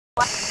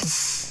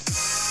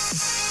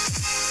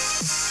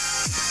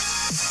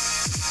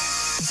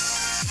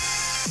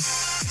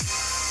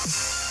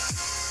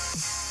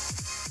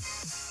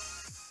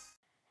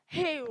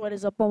Hey, what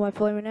is up, all my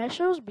flaming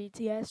Astros?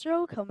 BT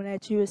Astro coming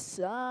at you with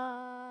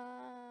some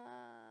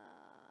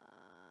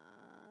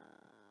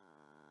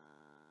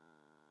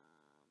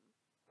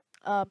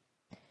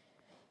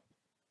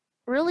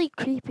really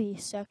creepy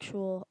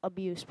sexual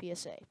abuse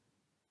PSA.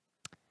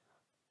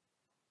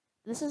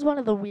 This is one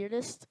of the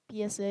weirdest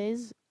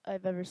PSAs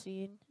I've ever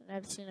seen, and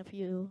I've seen a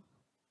few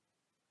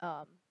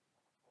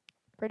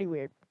pretty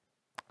weird.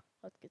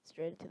 Let's get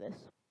straight into this.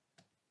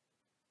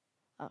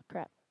 Oh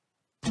crap.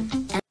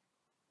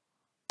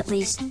 At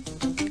least,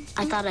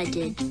 I thought I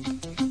did.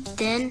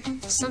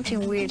 Then,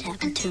 something weird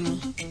happened to me.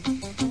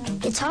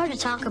 It's hard to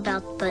talk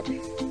about, but,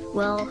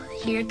 well,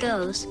 here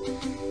goes.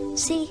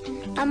 See,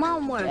 my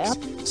mom works,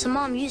 so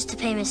Mom used to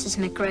pay Mrs.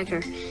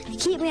 McGregor to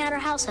keep me at her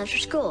house after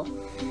school.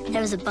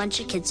 There was a bunch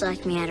of kids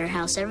like me at her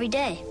house every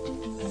day.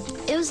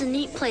 It was a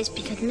neat place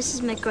because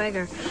Mrs.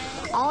 McGregor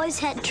always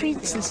had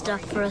treats and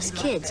stuff for us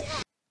kids.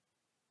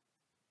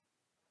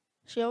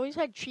 She always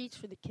had treats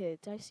for the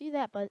kids. I see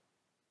that, but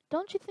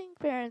don't you think,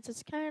 parents,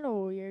 it's kind of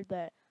weird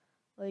that,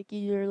 like,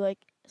 you're, like,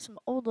 some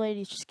old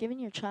lady's just giving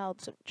your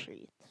child some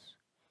treats?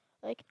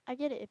 Like, I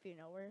get it if you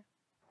know her,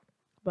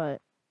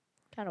 but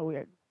kind of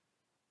weird.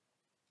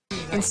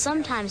 And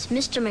sometimes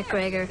Mr.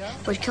 McGregor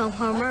would come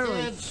home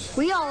early.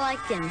 We all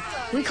liked him.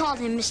 We called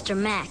him Mr.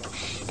 Mac.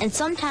 And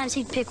sometimes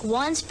he'd pick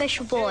one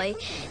special boy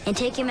and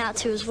take him out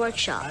to his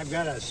workshop. I've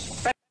got a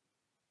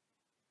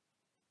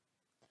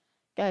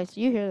Guys,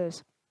 you hear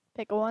this?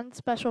 Pick one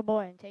special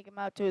boy and take him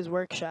out to his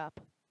workshop.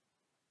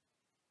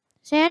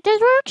 Santa's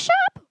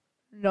workshop?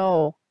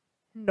 No.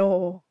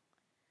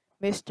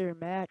 Mr.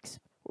 Mac's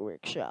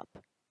workshop.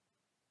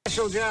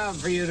 special job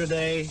for you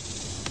today.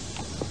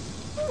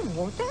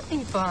 Won't that be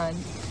fun?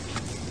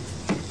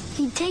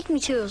 He'd take me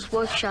to his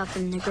workshop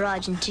in the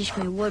garage and teach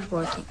me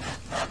woodworking.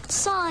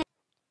 Sawing,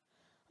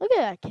 Look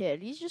at that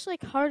kid. He's just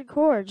like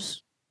hardcore.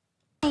 Just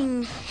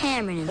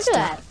hammering and look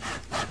at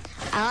stuff.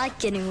 that. I like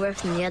getting away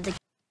from the other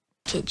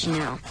kids, you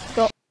know.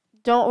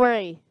 Don't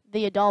worry.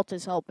 The adult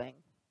is helping.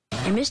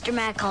 And Mr.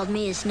 Mac called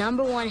me his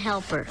 #1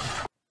 helper.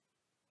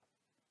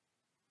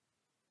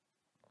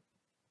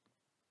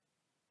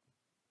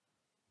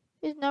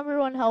 His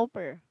 #1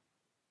 helper.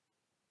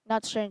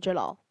 Not strange at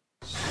all.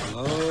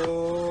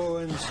 Slow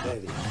and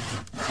steady.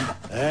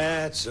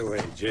 That's the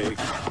way, Jake.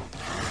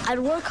 I'd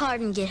work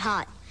hard and get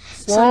hot.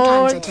 Slow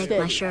Sometimes and I'd take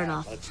steady. my shirt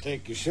off. Let's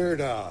take your shirt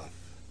off.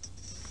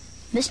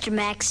 Mr.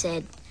 Mac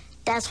said,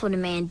 that's what a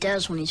man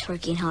does when he's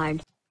working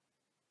hard.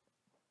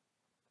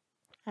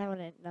 I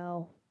wouldn't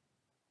know.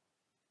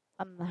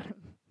 I'm not.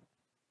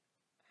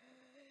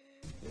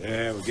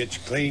 Yeah, we'll get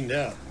you cleaned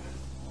up.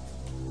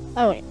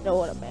 I don't even know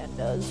what a man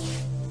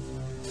does.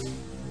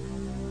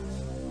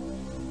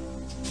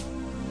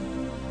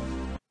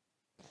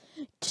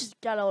 Just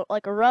gotta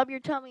like rub your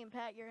tummy and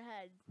pat your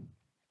head.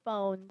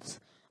 Bones.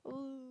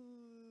 Ooh.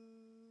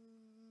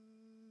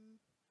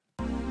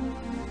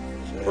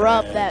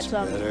 Rub that That's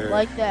tummy better.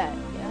 like that.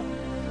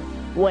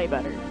 Yeah. Way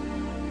better.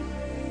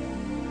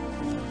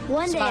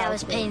 One day I Smiles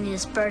was big. painting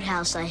this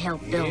birdhouse I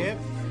helped build. Yep,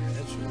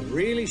 that's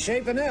really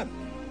shaping up.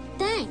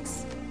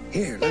 Thanks.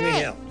 Here, let me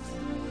help.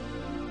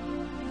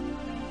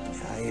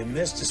 Now, you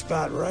missed a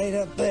spot right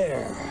up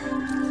there.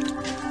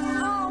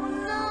 Oh,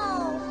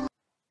 no.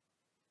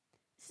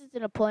 This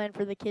isn't a plan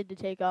for the kid to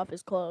take off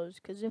his clothes,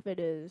 because if it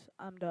is,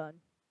 I'm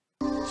done.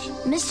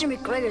 Mr.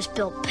 McGregor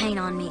spilled paint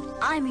on me.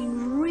 I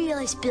mean,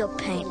 really spilled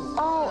paint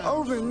all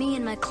over me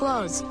and my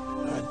clothes.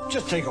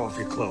 Just take off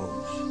your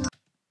clothes.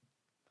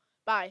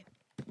 Bye.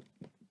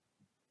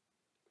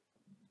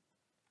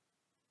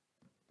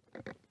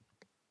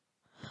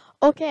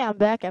 Okay, I'm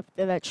back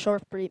after that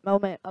short brief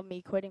moment of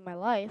me quitting my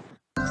life.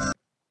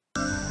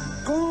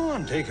 Go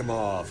on, take them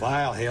off.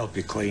 I'll help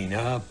you clean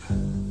up.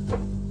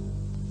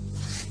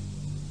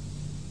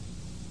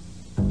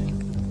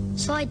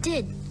 So I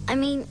did. I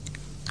mean,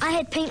 I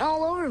had paint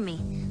all over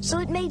me, so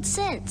it made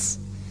sense.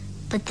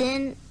 But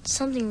then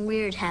something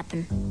weird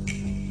happened.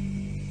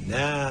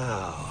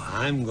 Now,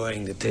 I'm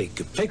going to take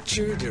a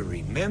picture to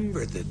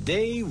remember the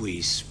day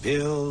we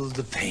spilled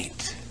the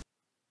paint.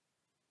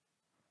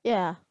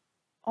 Yeah,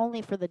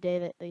 only for the day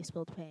that they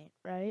spilled paint,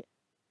 right?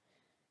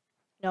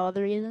 No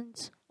other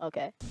reasons?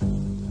 Okay.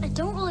 I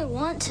don't really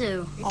want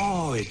to.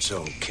 Oh, it's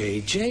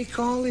okay, Jake.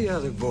 All the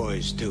other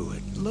boys do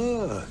it.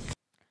 Look.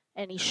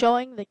 And he's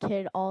showing the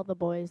kid all the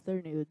boys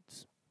their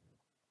nudes.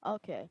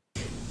 Okay.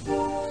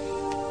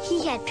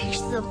 He had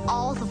pictures of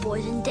all the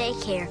boys in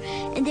daycare,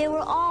 and they were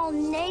all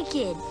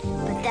naked.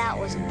 But that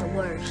wasn't the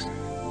worst.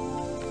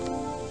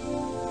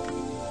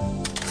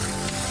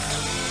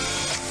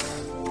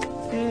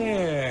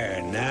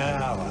 There,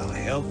 now I'll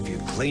help you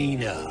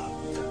clean up.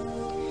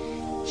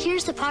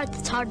 Here's the part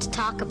that's hard to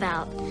talk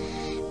about.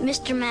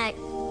 Mr. Mac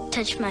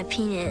touched my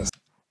penis.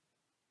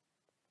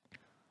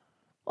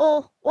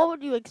 Well, what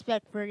would you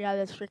expect for a guy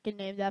that's freaking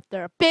named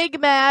after a Big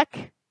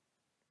Mac?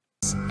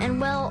 And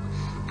well,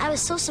 I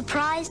was so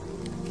surprised,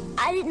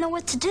 I didn't know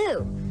what to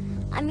do.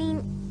 I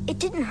mean, it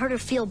didn't hurt or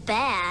feel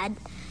bad,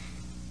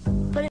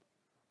 but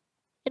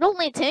It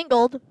only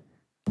tingled. it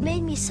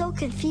made me so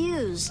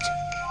confused.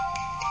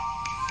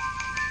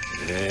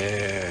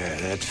 There,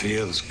 that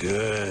feels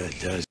good,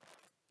 doesn't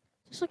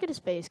Just look at his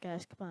face,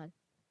 guys. Come on.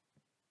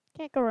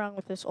 Can't go wrong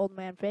with this old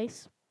man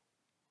face.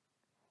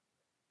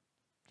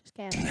 Just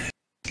can't.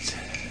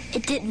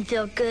 It didn't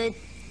feel good.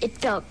 It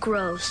felt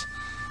gross.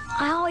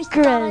 I always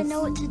thought I Gross.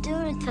 know what to do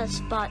in a tough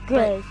spot,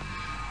 Gross.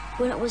 but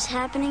when it was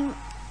happening,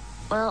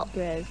 well,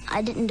 Gross.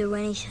 I didn't do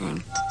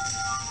anything.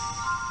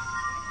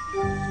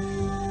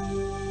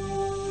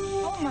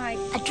 Oh my!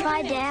 I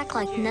tried to act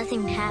like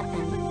nothing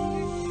happened.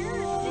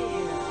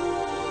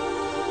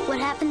 What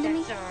happened to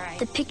me? That's all right.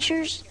 The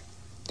pictures,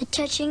 the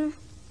touching,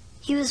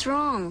 he was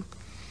wrong.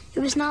 It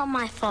was not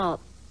my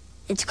fault.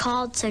 It's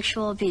called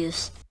sexual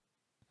abuse.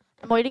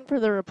 I'm waiting for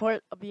the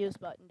report abuse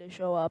button to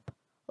show up.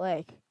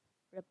 Like,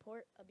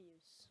 report abuse.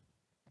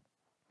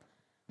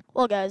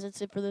 Well, guys,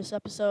 that's it for this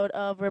episode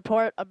of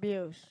Report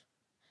Abuse.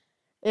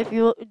 If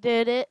you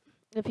did it,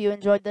 if you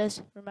enjoyed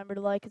this, remember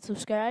to like and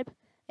subscribe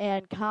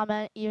and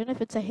comment, even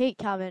if it's a hate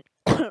comment,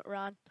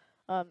 Ron.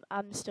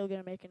 I'm still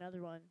gonna make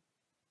another one.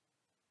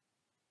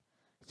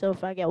 So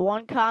if I get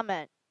one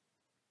comment,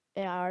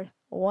 or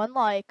one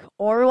like,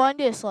 or one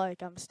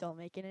dislike, I'm still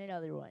making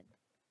another one.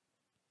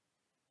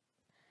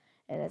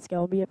 And that's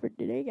gonna be it for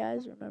today,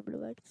 guys. Remember to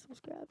like and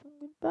subscribe.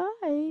 And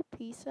goodbye.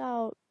 Peace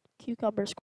out. Cucumber